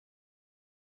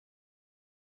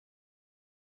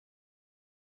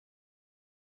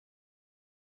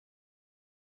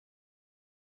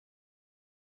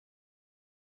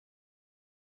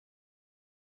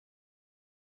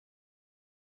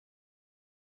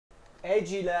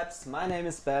AG Labs, my name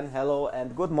is Ben, hello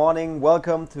and good morning.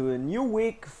 Welcome to a new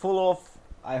week full of,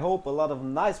 I hope, a lot of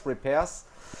nice repairs.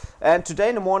 And today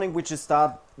in the morning we just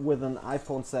start with an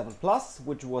iPhone 7 Plus,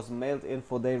 which was mailed in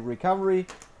for daily recovery.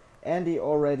 Andy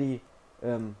already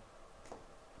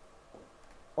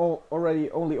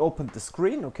only opened the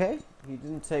screen, okay? He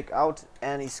didn't take out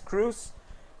any screws.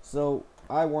 So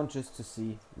I want just to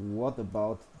see what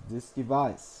about this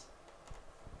device.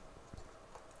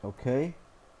 Okay.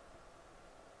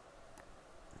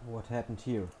 What happened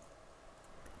here?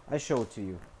 I show it to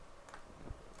you.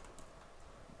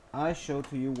 I show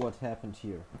to you what happened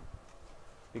here.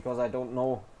 Because I don't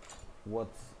know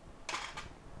what's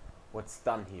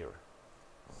done here.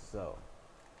 So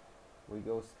we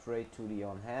go straight to the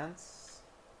on hands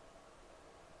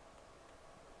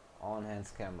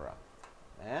camera.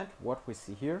 And what we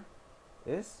see here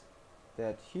is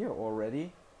that here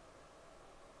already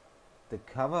the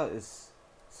cover is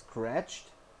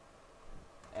scratched,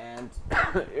 and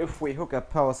if we hook up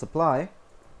power supply,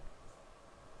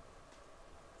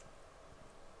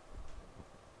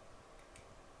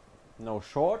 no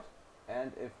short,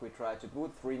 and if we try to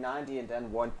boot 390 and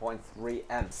then 1.3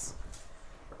 amps.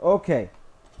 Okay,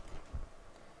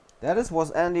 that is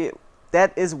what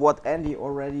Andy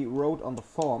already wrote on the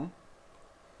form.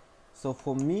 So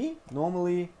for me,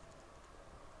 normally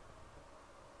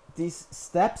these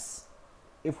steps,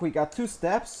 if we got two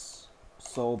steps,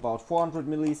 so about 400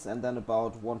 millis and then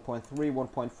about 1.3,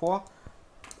 1.4,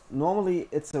 normally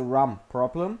it's a RAM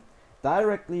problem.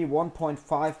 Directly 1.5,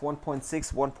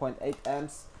 1.6, 1.8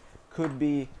 amps could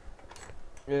be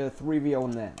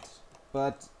 3VO NAND.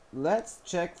 But let's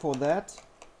check for that.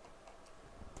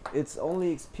 It's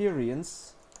only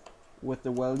experience with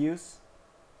the values.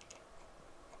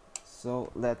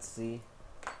 So let's see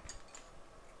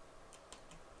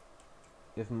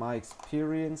if my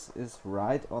experience is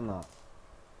right or not.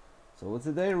 So it's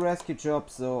a daily rescue job,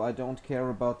 so I don't care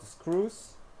about the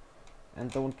screws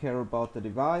and don't care about the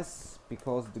device,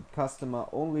 because the customer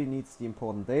only needs the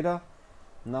important data,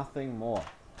 nothing more.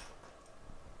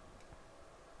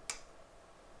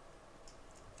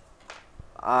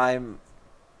 I've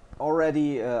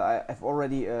already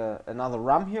another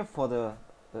RAM here for the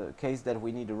case that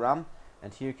we need a RAM,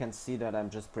 and here you can see that I'm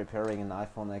just preparing an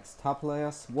iPhone X top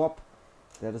layer swap.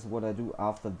 That is what I do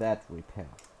after that repair.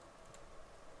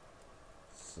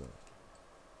 So,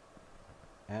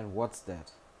 and what's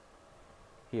that?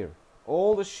 Here,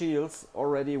 all the shields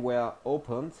already were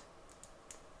opened.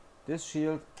 This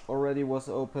shield already was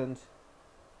opened,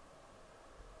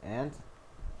 and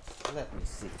let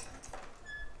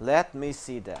me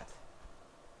see that.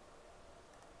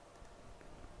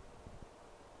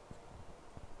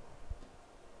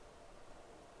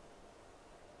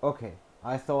 Okay,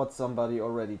 I thought somebody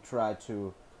already tried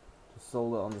to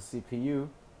solder on the CPU,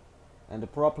 and the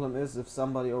problem is, if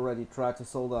somebody already tried to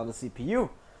solder on the CPU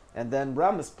and then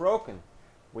RAM is broken,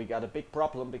 we got a big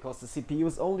problem, because the CPU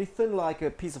is only thin like a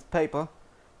piece of paper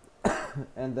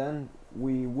and then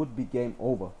we would be game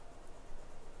over.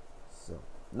 So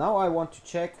now I want to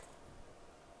check.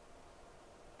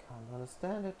 Can't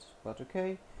understand it, but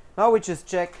okay. Now we just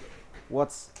check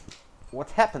what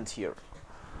happened here.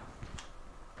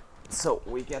 So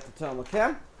we get the thermal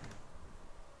cam.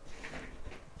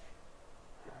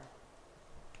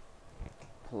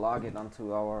 Plug it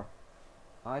onto our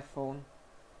iPhone,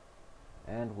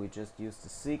 and we just use the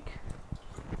seek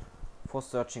for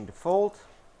searching the fault.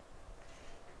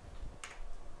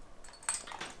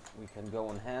 We can go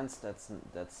on hands,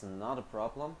 that's not a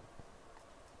problem.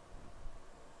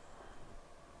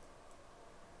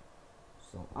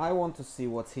 So I want to see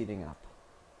what's heating up,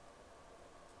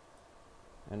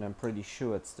 and I'm pretty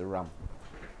sure it's the RAM.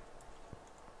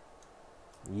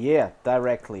 Yeah,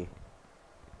 directly.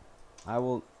 I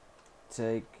will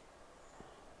take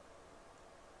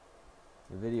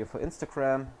the video for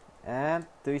Instagram, and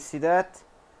do you see that?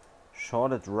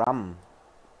 Shorted RAM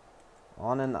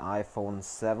on an iPhone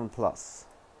 7 Plus.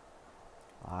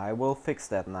 I will fix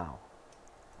that now.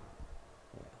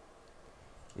 Yeah.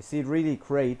 You see, really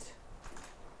great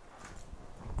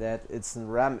that it's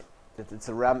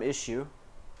a RAM issue.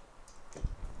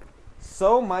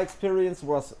 So my experience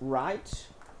was right.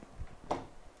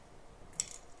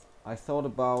 I thought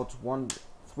about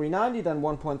 390, then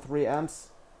 1.3 amps,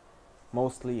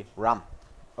 mostly RAM.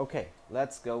 Okay,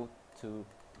 let's go to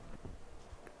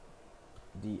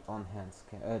the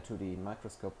to the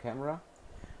microscope camera.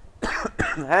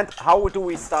 And how do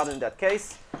we start in that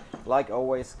case? Like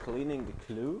always, cleaning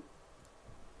the glue.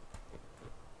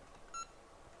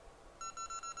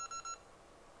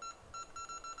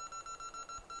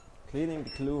 cleaning the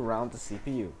glue around the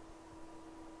CPU.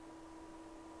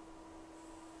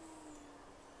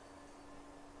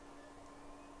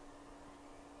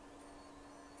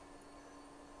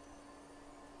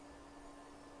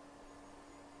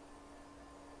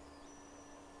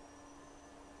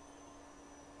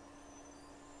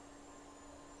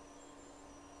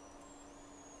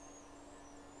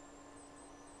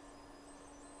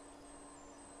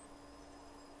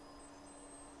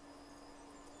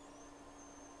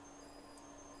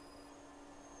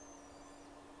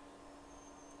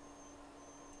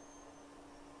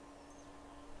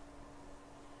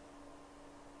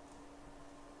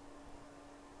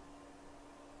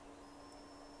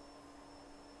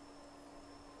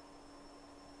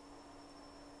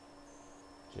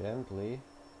 Gently.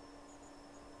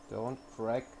 Don't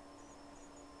crack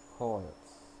coils.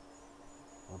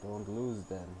 Or don't lose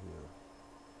them here.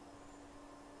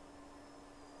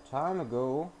 Time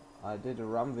ago I did a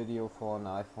RAM video for an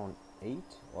iPhone 8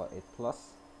 or 8 Plus.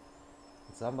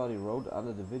 And somebody wrote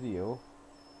under the video,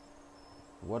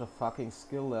 what a fucking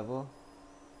skill level.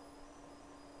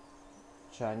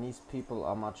 Chinese people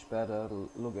are much better,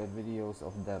 look at videos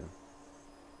of them.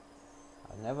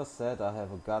 I never said I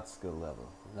have a god skill level,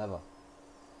 never.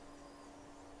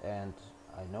 And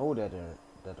I know that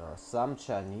there are some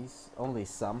Chinese, only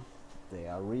some, they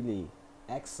are really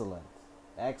excellent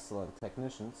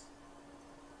technicians.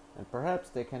 And perhaps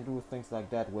they can do things like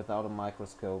that without a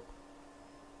microscope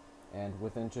and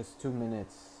within just 2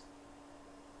 minutes.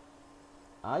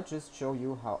 I just show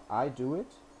you how I do it,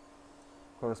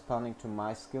 corresponding to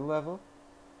my skill level,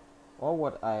 or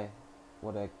what I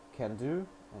can do,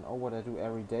 and or what I do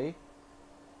every day.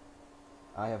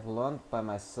 I have learned by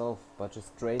myself, by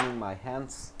just training my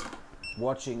hands,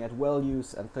 watching at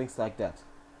values and things like that.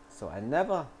 So I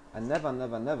never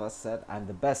said I'm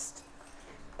the best.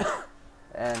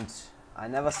 And I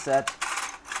never said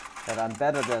that I'm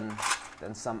better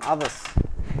than some others.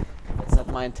 That's not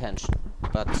my intention.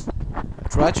 But I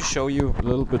try to show you a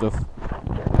little bit of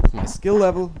my skill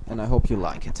level, and I hope you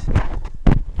like it.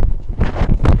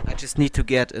 I just need to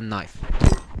get a knife.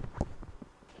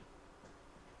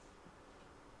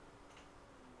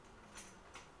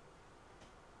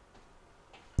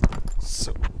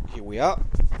 So, here we are.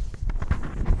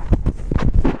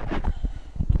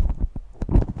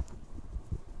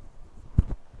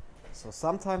 So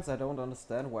sometimes I don't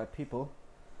understand why people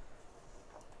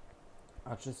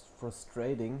are just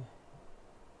frustrating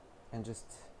and just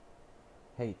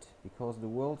hate, because the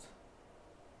world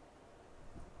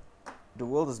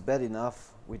is bad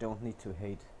enough. We don't need to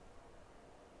hate.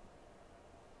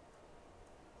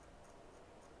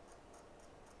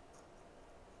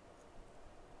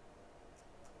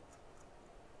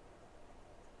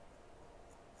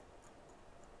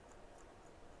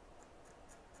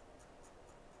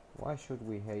 Why should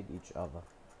we hate each other?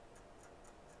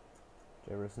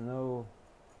 There is no...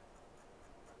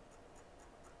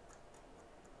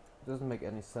 It doesn't make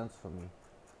any sense for me.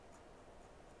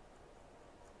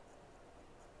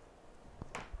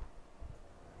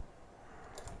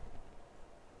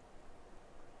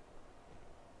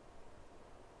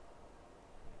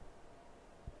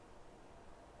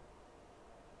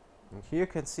 And here you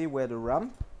can see where the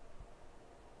RAM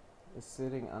is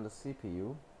sitting on the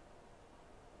CPU.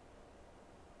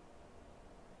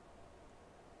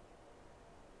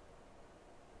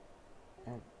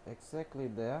 And exactly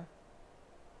there,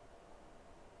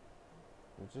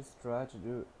 we just try to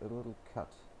do a little cut.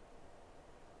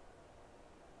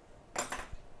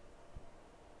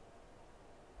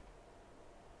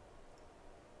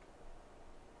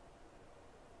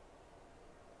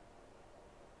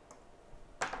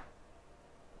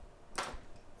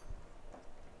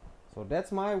 So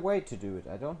that's my way to do it.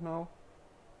 I don't know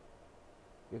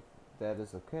if that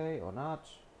is okay or not.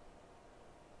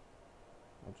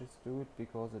 I just do it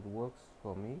because it works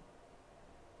for me.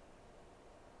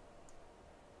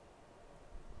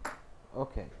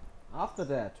 Okay, after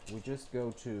that we just go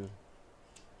to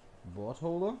board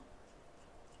holder.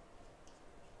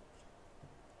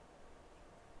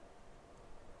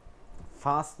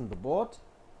 Fasten the board.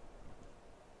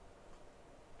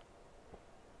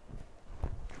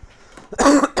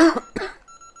 I'm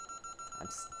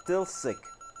still sick.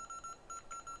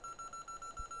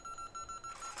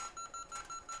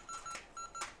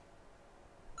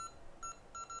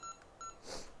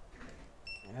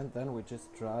 And then we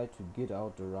just try to get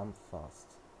out the RAM fast.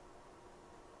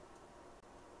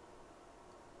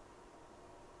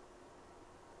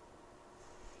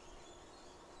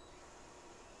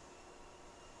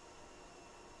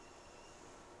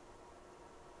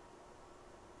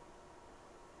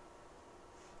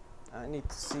 I need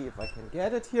to see if I can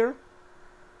get it here.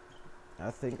 I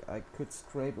think I could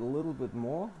scrape a little bit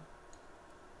more.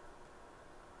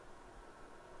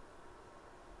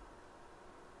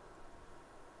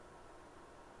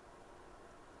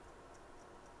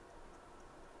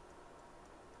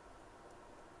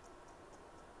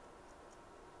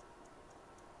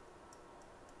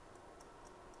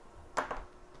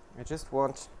 I just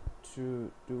want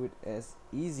to do it as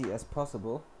easy as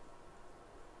possible,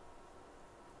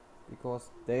 because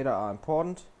data are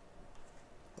important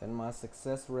and my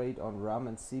success rate on RAM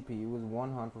and CPU is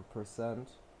 100%,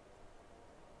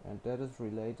 and that is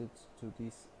related to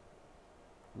these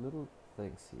little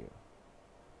things here.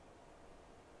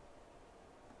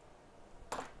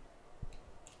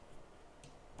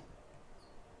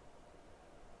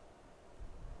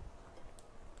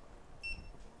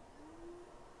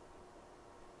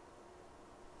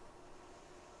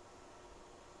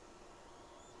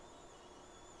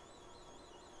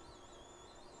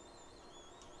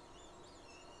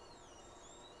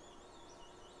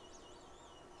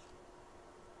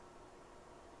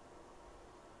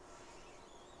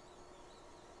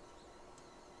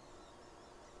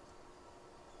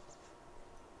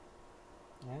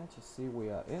 you see we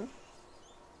are in.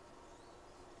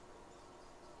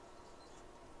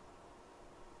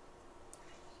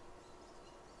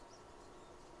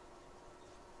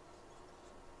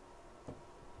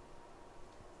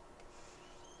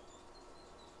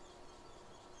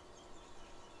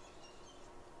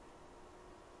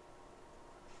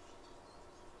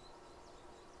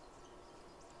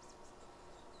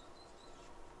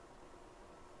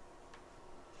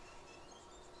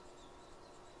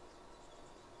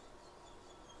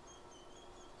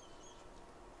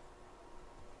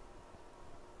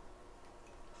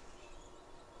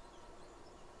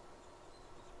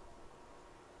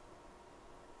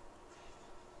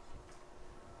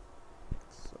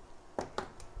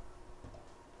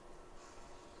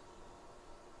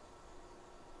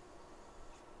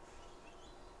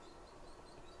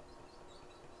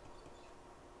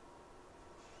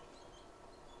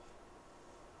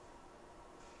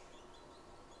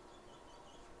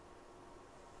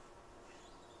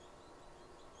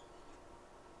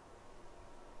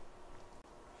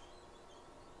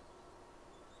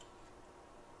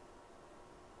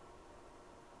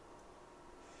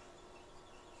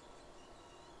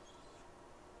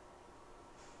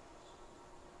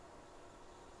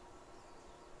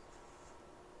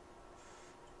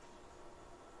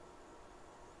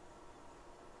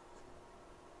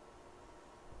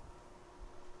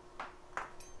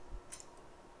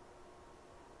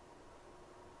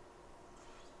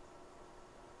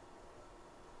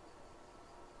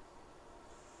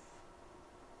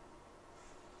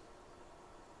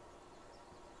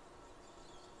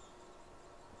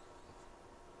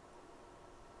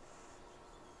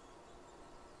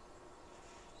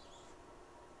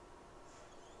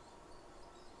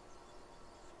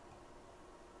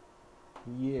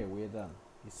 Yeah, we're done.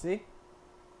 You see?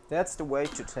 That's the way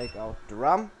to take out the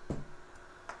RAM.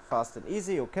 Fast and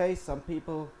easy. Okay, some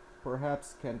people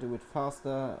perhaps can do it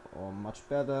faster or much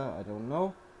better. I don't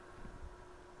know.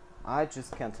 I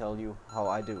just can't tell you how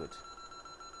I do it.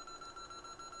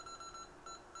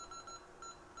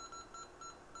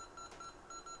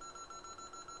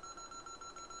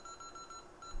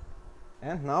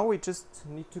 And now we just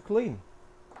need to clean.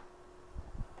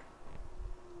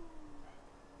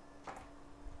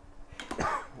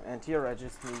 And here I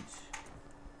just need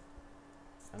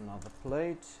another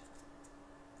plate,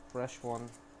 fresh one.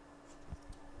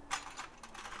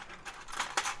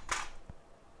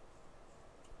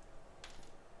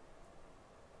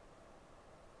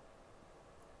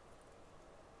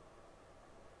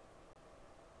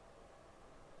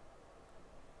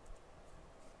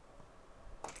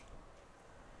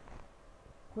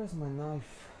 Where's my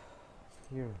knife?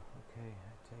 Here. Okay,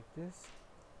 I take this.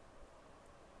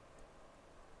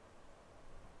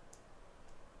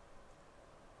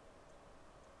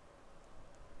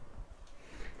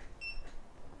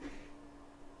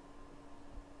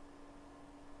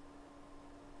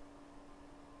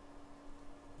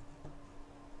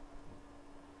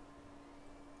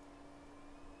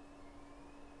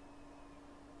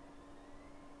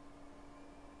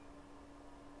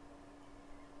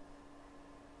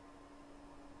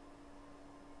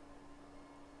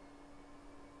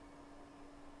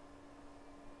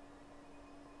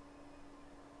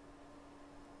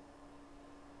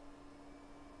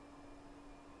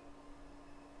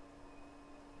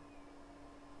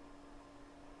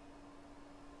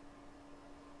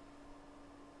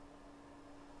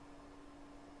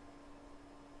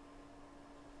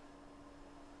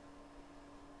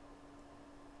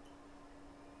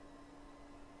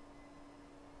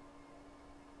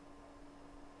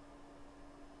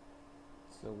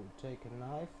 So we take a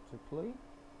knife to clean.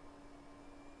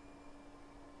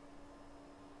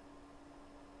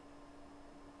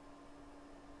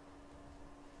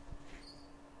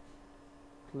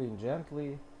 Clean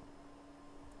gently.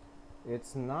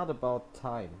 It's not about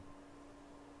time.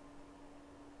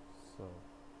 So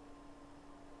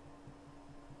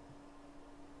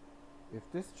if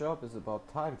this job is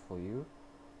about time for you,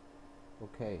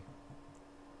 okay.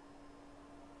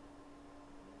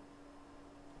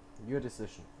 Your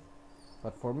decision.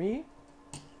 But for me,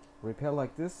 repair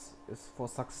like this is for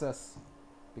success,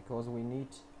 because we need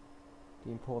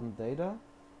the important data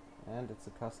and it's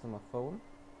a customer phone.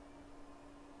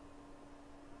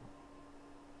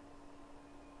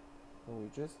 So we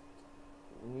just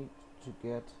need to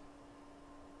get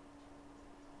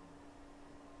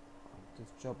this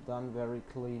job done very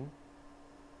clean.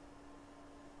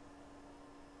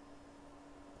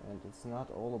 And it's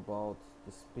not all about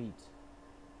the speed.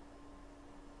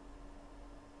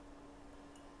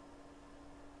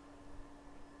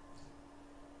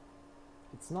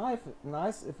 It's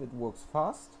nice if it works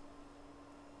fast,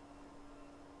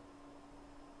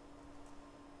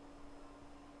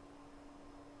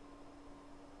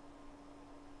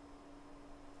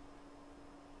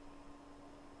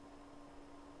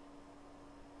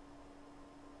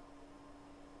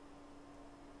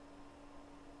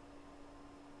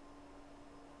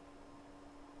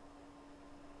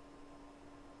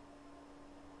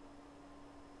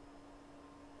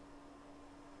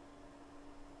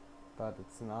 but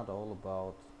it's not all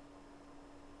about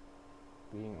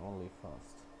being only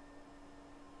fast.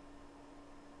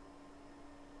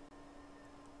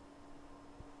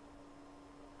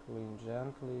 Clean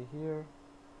gently here.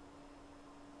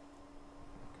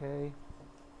 Okay.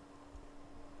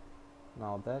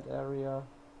 Now that area.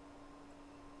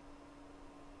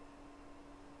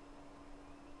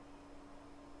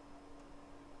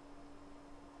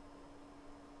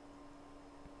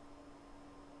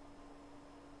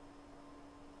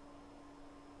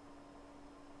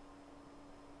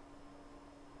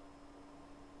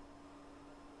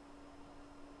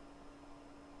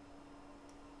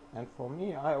 And for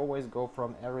me, I always go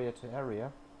from area to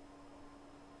area.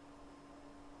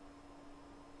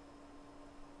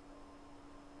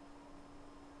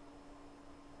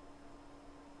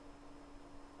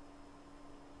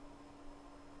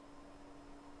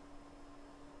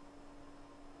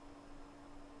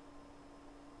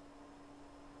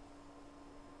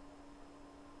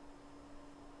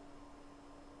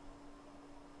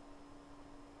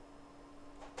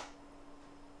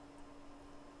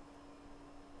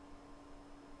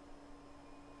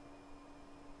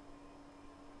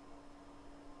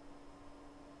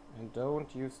 And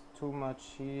don't use too much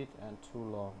heat and too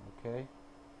long, okay?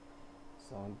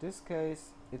 So in this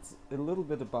case, it's a little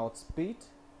bit about speed,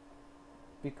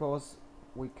 because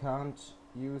we can't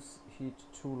use heat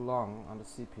too long on the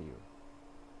CPU.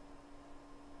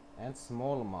 And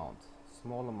small amount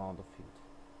of heat.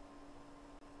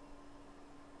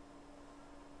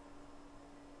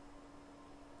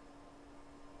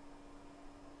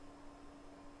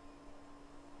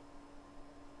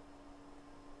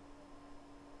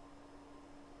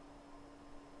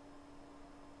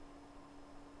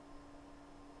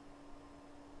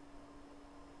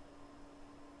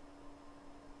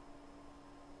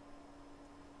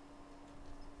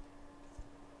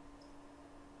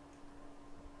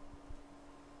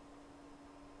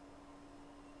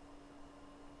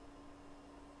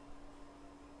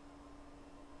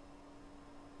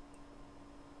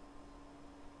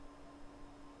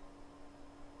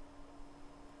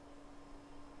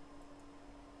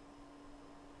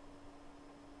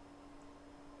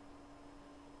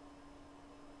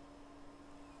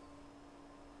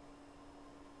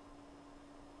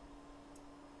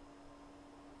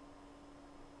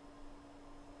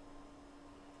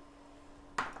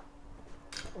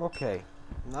 Okay,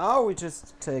 now we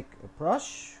just take a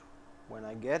brush. When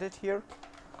I get it here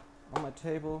on my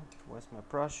table, where's my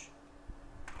brush?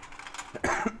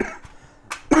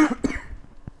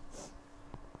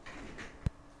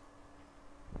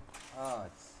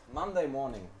 It's Monday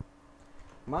morning.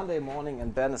 Monday morning,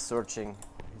 and Ben is searching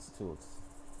his tools.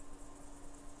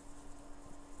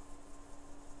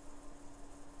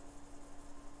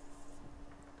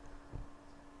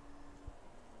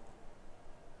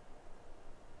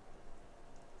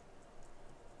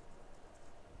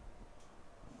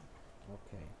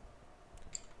 Okay.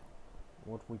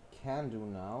 What we can do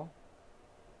now,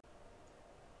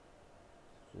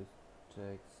 just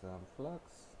take some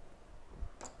flux,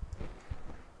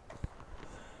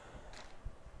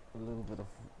 a little bit of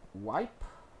wipe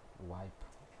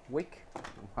wick.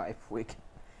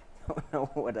 Don't know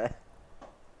what I.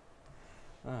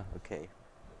 Okay.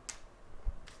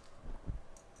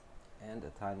 And a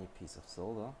tiny piece of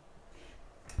solder.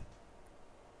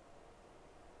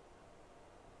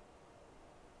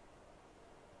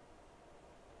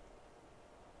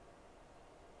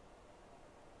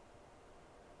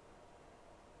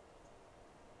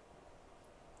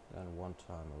 Then one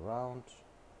time around.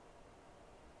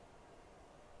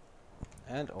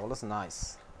 And all is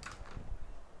nice.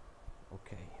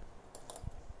 Okay.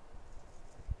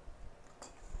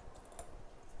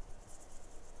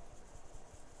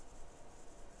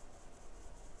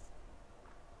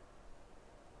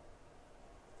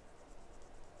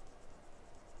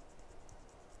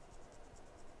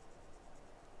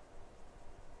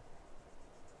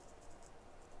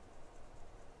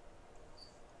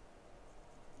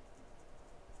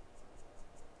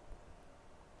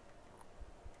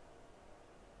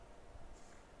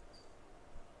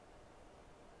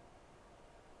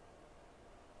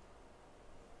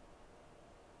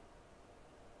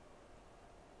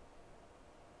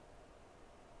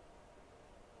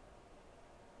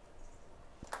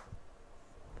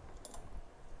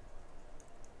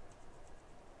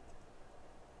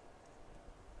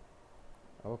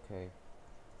 Okay.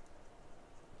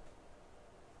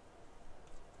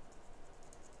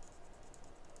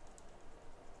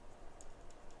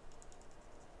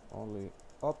 Only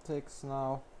optics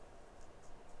now.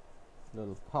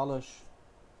 Little polish.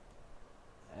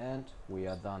 And we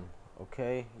are done.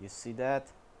 Okay, you see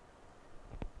that?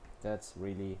 That's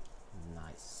really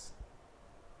nice.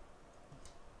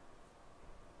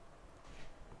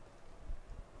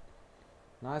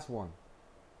 Nice one.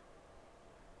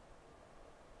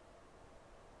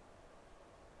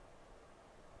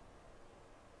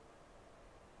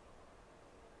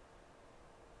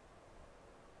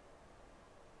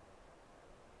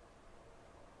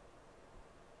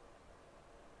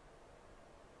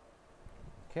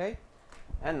 Okay,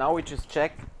 and now we just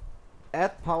check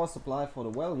add power supply for the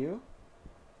value.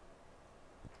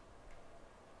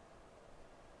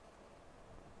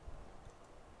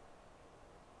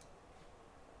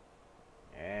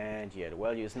 And yeah, the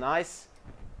value is nice.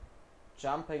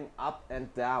 Jumping up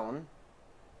and down.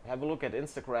 Have a look at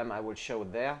Instagram, I will show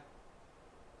there.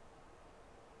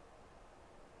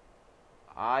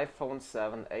 iPhone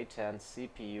 7 A10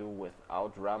 CPU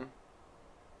without RAM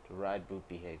to right boot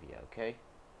behavior, okay?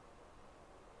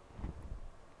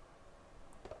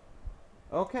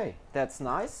 Okay, that's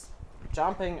nice.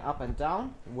 Jumping up and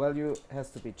down, value has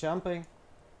to be jumping.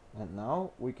 And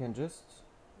now we can just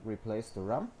replace the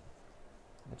RAM.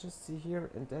 I just see here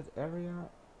in that area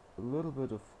a little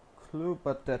bit of clue,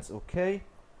 but that's okay.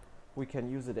 We can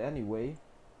use it anyway.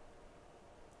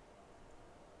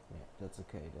 Yeah, that's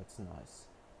okay, that's nice.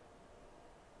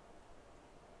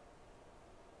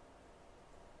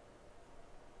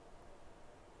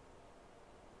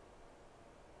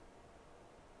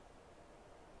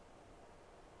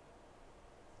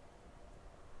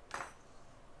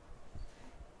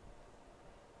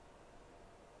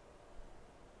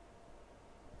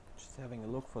 Just having a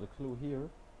look for the clue here.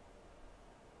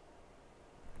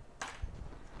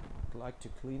 I'd like to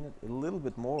clean it a little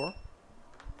bit more.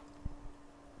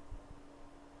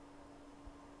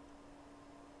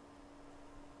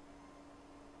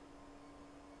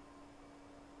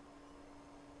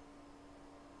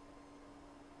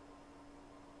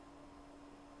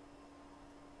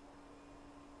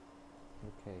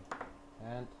 Okay,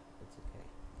 and it's okay.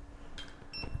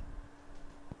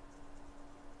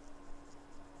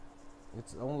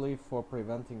 It's only for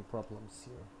preventing problems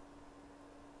here.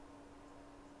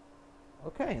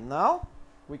 Okay, now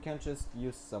we can just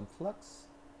use some flux.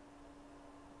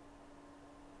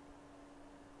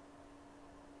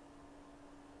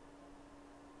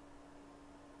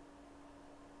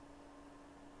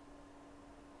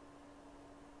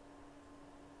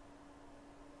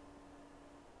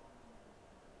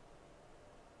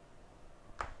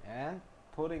 And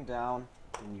putting down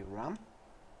the new RAM.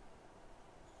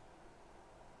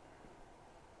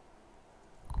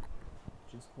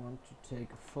 Just want to take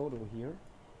a photo here.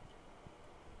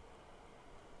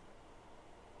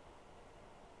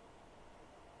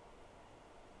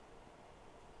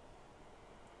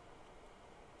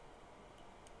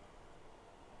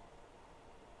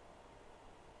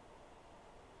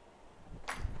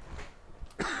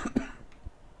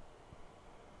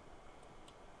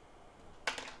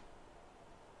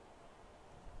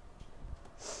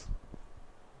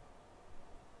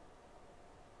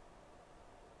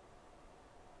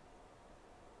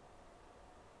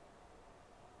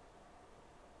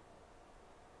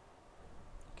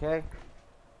 Okay,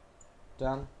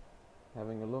 done.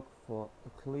 Having a look for a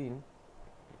clean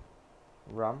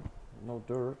RAM, no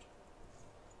dirt.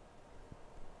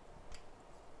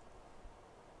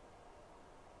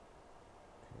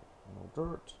 Okay, no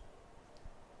dirt.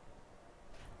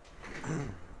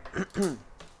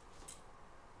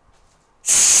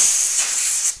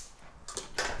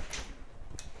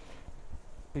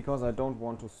 Because I don't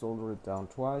want to solder it down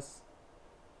twice.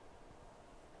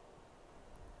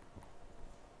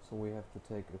 So we have to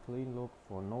take a clean look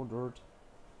for no dirt.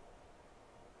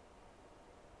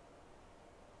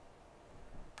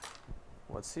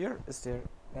 What's here? Is there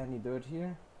any dirt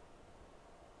here?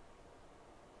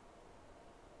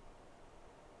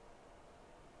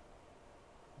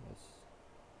 Yes.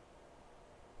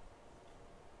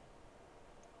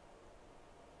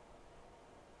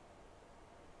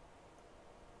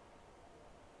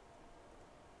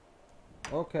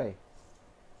 Okay.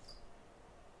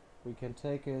 We can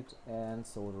take it and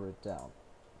solder it down.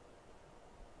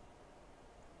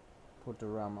 Put the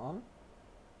RAM on.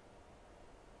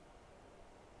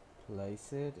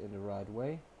 Place it in the right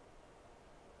way.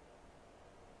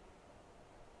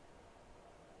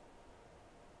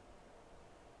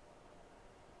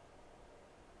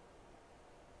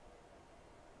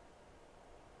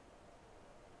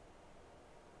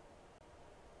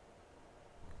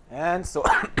 And so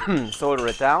solder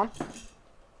it down.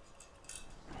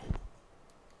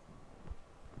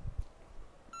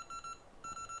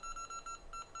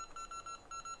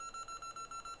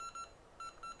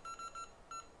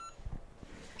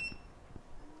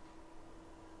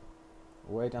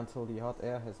 wait until the hot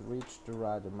air has reached the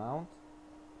right amount.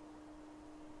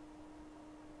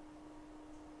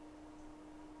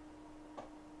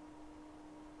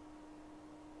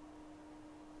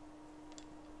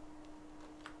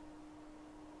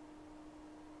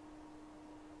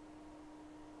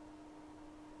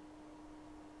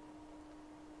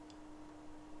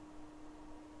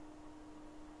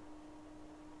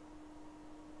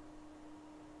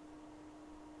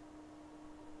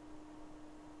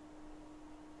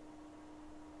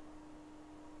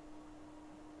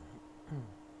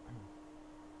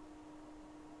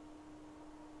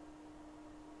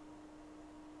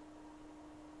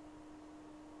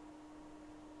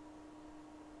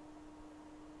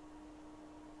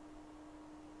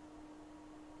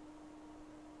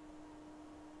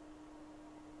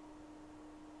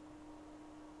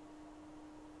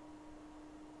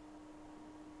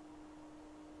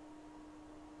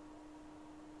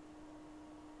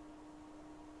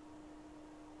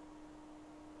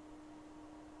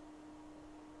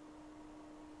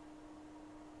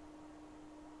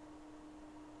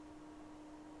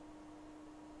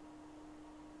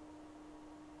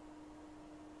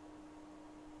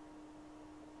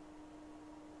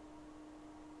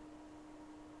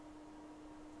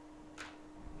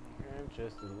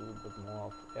 Just a little bit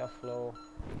more of airflow.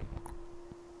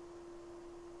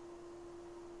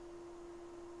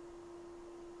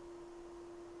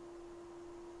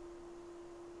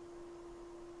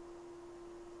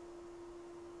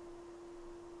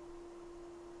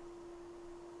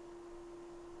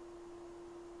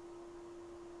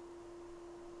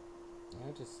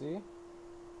 And you see,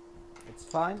 it's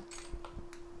fine.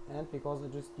 And because I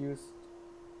just used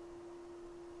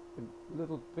a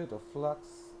little bit of flux,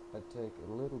 I take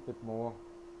a little bit more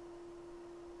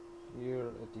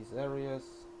here at these areas.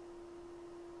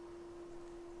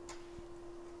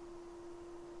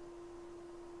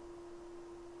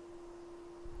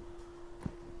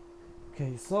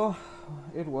 Okay, so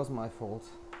it was my fault.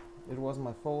 It was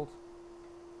my fault.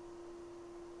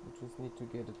 I just need to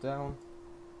get it down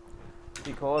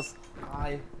because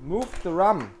I moved the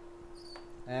RAM,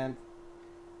 and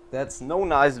that's no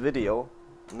nice video.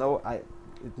 No,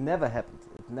 it never happened.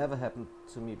 It never happened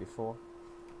to me before.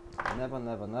 Never,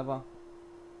 never, never.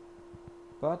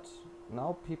 But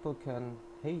now people can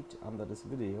hate under this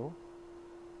video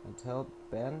and tell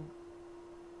Ben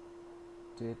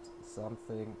did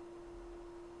something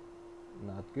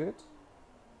not good.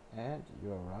 And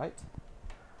you're right.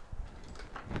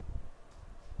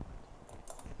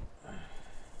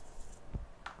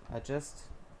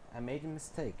 I made a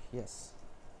mistake, yes.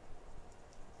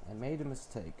 I made a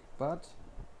mistake, but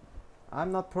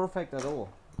I'm not perfect at all.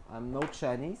 I'm no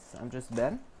Chinese, I'm just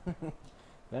Ben.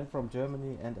 Ben from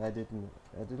Germany, and I did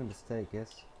a mistake,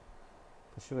 yes.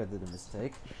 For sure I did a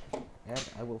mistake. And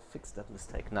I will fix that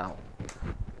mistake now.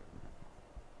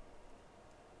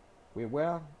 We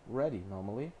were ready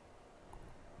normally.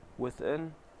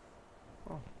 Within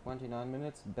 29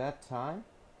 minutes, bad time.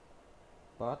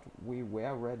 But we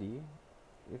were ready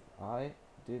if I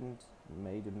didn't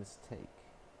made a mistake.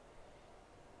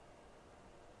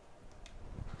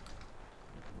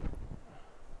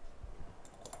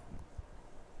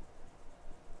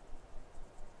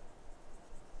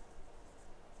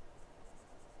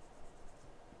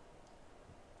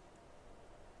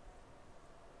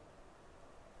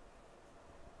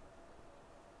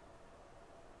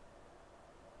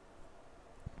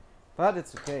 But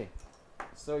it's okay.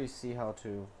 So you see how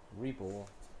to rebore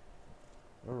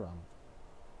a RAM.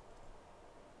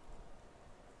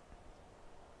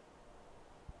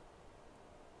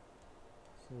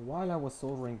 So while I was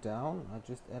soldering down, I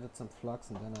just added some flux,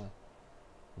 and then I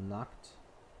knocked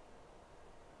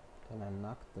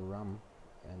the RAM,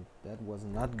 and that was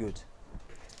not good.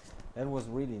 That was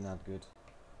really not good.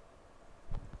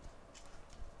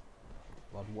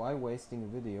 But why wasting a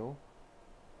video?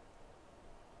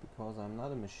 Because I'm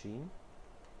not a machine.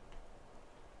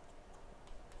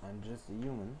 I'm just a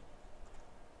human.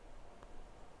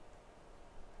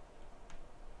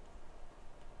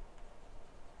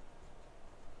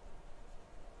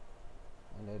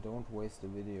 And I don't waste a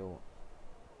video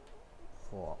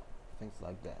for things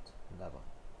like that. Never.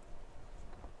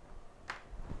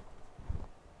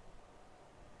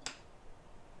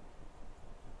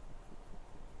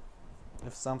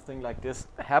 If something like this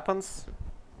happens,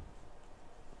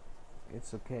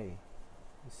 it's okay.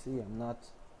 You see,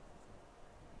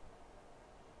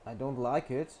 I don't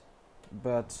like it,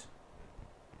 but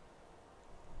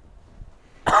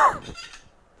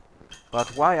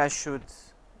why I should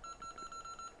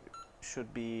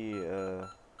be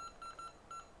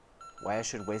why I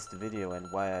should waste the video and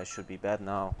why I should be bad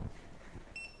now,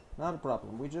 Not a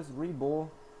problem. We just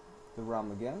reball the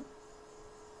RAM again.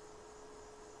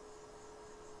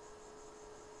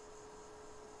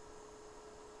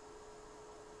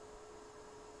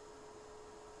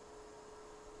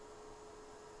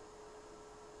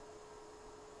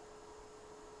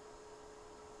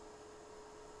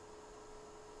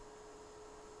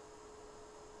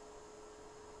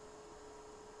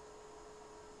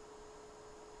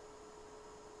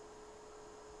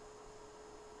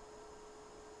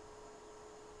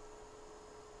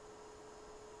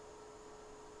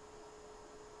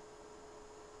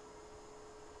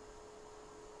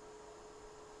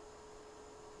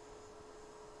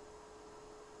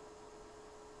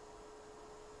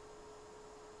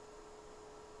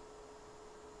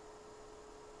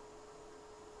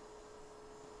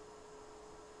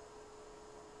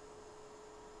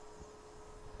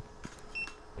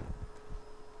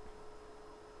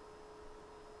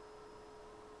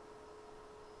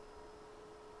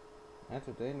 And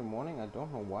today in the morning, I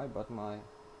don't know why, but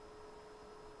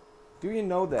do you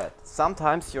know that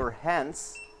sometimes your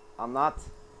hands are not...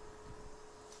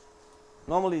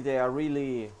 Normally they are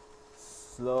really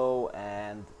slow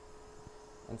and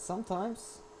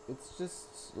sometimes it's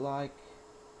just like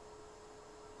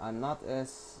I'm not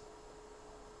as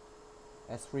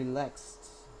relaxed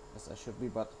as I should be,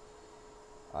 but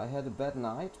I had a bad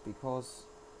night because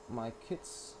my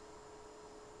kids,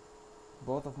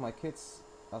 both of my kids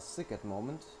are sick at the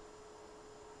moment,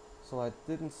 so I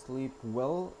didn't sleep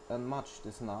well and much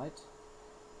this night.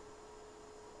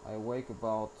 I wake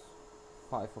about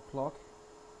 5 o'clock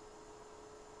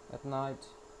at night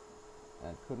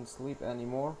and couldn't sleep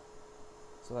anymore,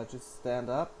 so I just stand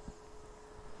up,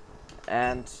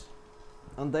 and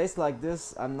on days like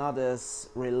this I'm not as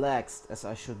relaxed as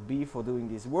I should be for doing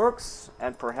these works,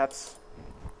 and perhaps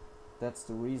that's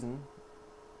the reason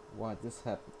why this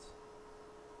happened.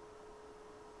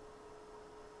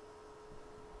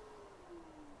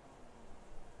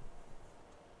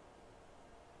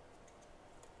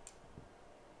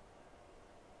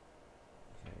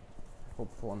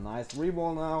 Hope for a nice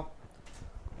reball now.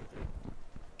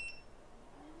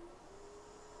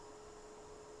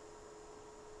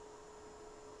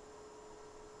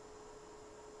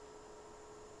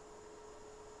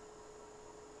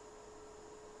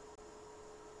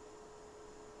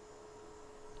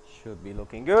 Should be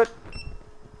looking good.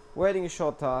 Waiting a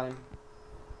short time.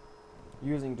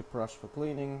 Using the brush for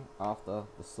cleaning after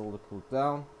the solder cooled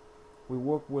down. We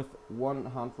work with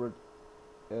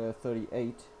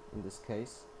 138 in this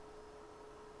case,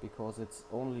 because it's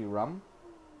only RAM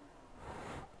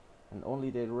and only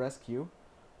the rescue.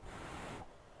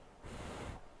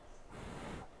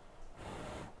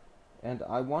 And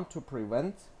I want to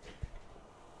prevent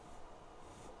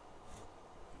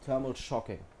thermal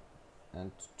shocking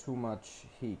and too much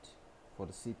heat for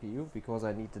the CPU, because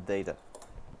I need the data.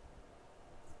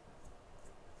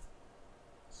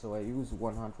 So I use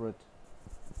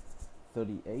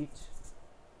 138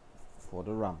 for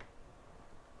the RAM.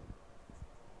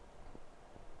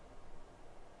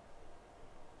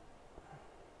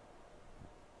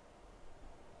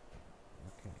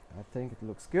 Okay, I think it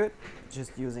looks good.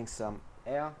 Just using some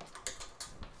air.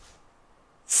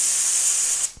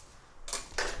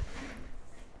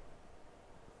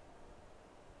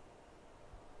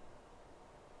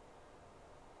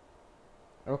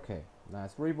 Okay,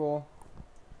 nice reball.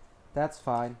 That's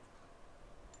fine.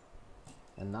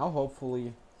 And now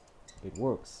hopefully it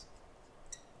works.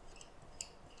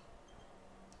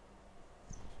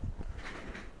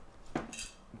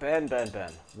 Ben,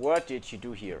 what did you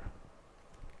do here?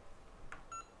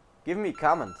 Give me a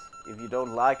comment if you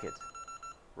don't like it.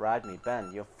 Write me,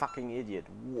 Ben, you're a fucking idiot.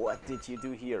 What did you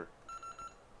do here?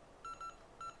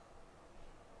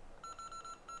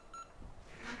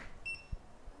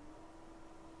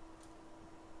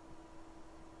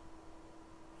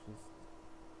 Just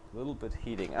a little bit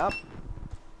heating up.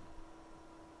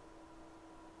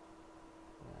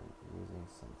 And using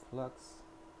some flux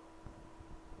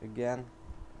again.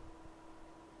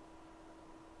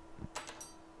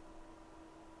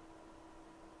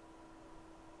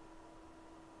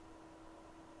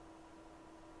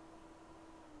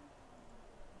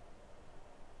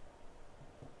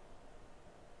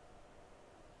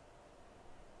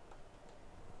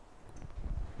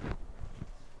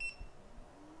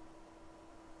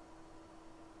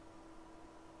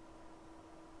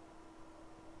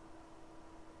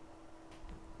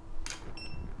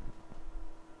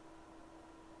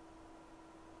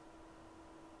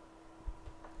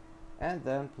 And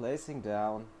then placing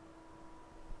down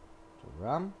the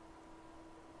RAM,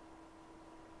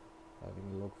 having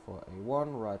a look for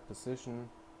A1, right position,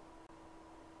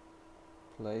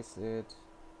 place it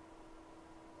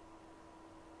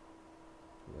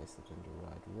in the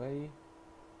right way.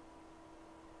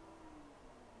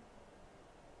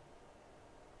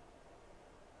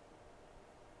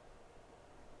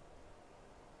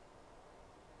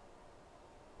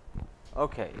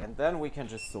 Okay, and then we can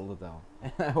just solder down.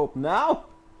 And I hope now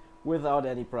without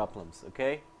any problems,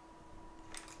 okay?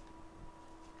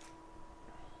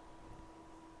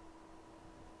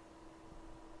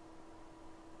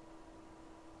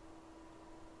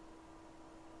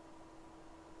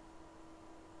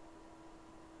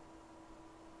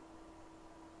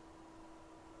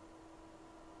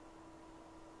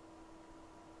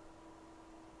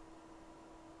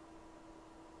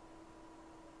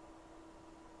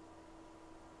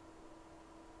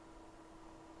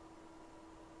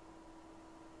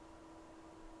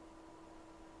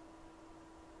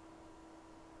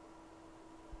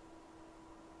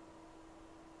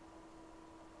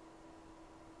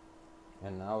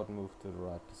 And now it moved to the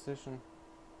right position.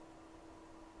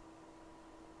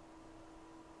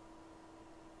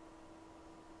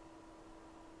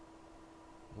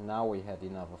 Now we had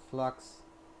enough of flux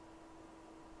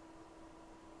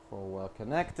for well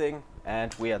connecting,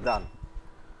 and we are done.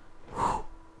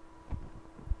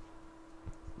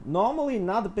 Normally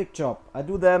not a big job. I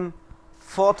do them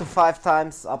 4 to 5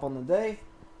 times up on the day,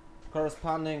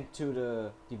 corresponding to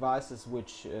the devices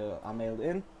which are mailed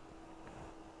in.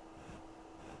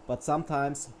 But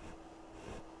sometimes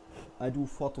I do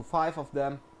 4 to 5 of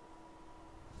them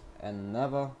and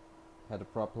never had a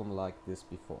problem like this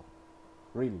before.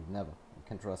 Really, never. You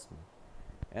can trust me.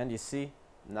 And you see,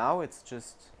 now it's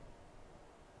just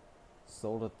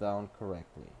soldered down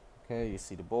correctly. Okay, you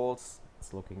see the bolts.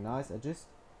 It's looking nice. I just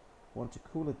want to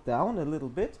cool it down a little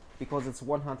bit because it's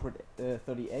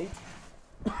 138.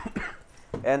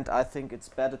 And I think it's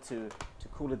better to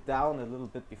cool it down a little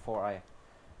bit before I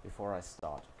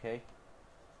start, okay?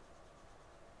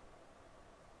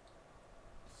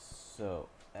 So,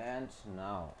 and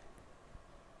now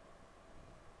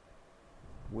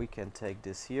we can take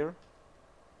this here,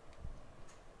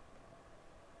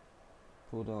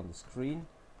 put on the screen,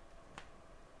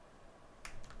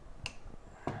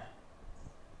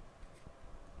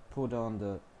 put on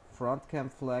the front cam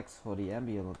flags for the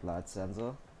ambient light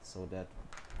sensor so that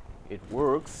it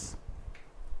works.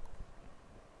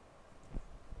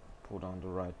 Put on the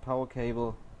right power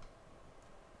cable.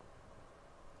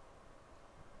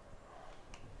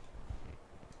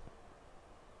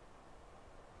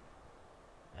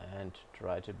 And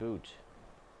try to boot.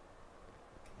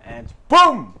 And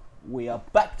boom! We are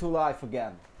back to life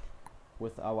again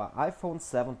with our iPhone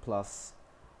 7 Plus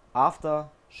after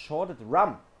shorted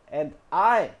RAM. And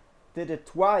I did it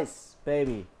twice,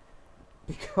 baby,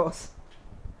 because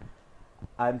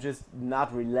I'm just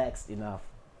not relaxed enough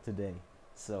today.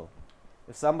 So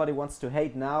if somebody wants to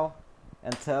hate now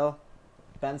and tell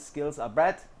Ben's skills are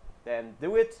bad, then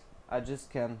do it. I just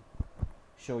can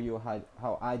show you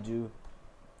how I do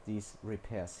these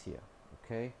repairs here.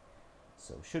 Okay,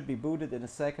 so should be booted in a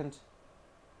second.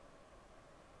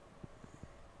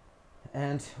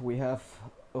 And we have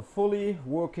a fully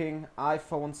working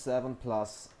iPhone 7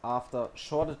 Plus after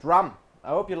shorted RAM. I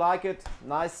hope you like it.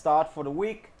 Nice start for the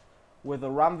week with a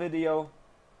RAM video.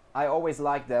 I always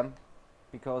like them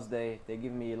because they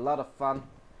give me a lot of fun.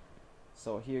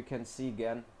 So here you can see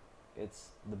again, it's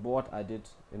the board I did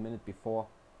a minute before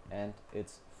and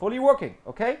it's fully working.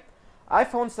 Okay,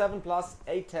 iPhone 7 Plus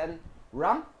A10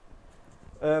 RAM.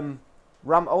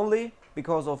 RAM only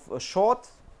because of a short.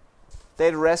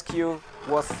 Data rescue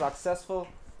was successful.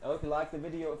 I hope you liked the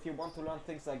video. If you want to learn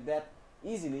things like that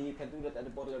easily, you can do that at the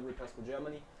Bereich Logicboard-Reparatur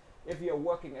Germany. If you are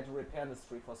working at the repair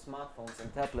industry for smartphones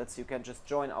and tablets, you can just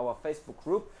join our Facebook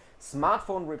group,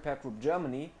 Smartphone Repair Group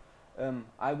Germany.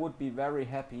 I would be very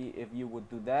happy if you would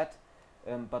do that,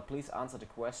 but please answer the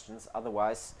questions,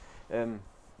 otherwise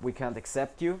we can't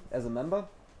accept you as a member.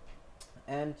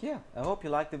 And yeah, I hope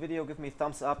you liked the video. Give me a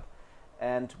thumbs up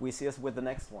and we see us with the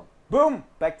next one. Boom!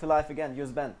 Back to life again.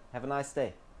 Use Ben. Have a nice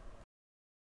day.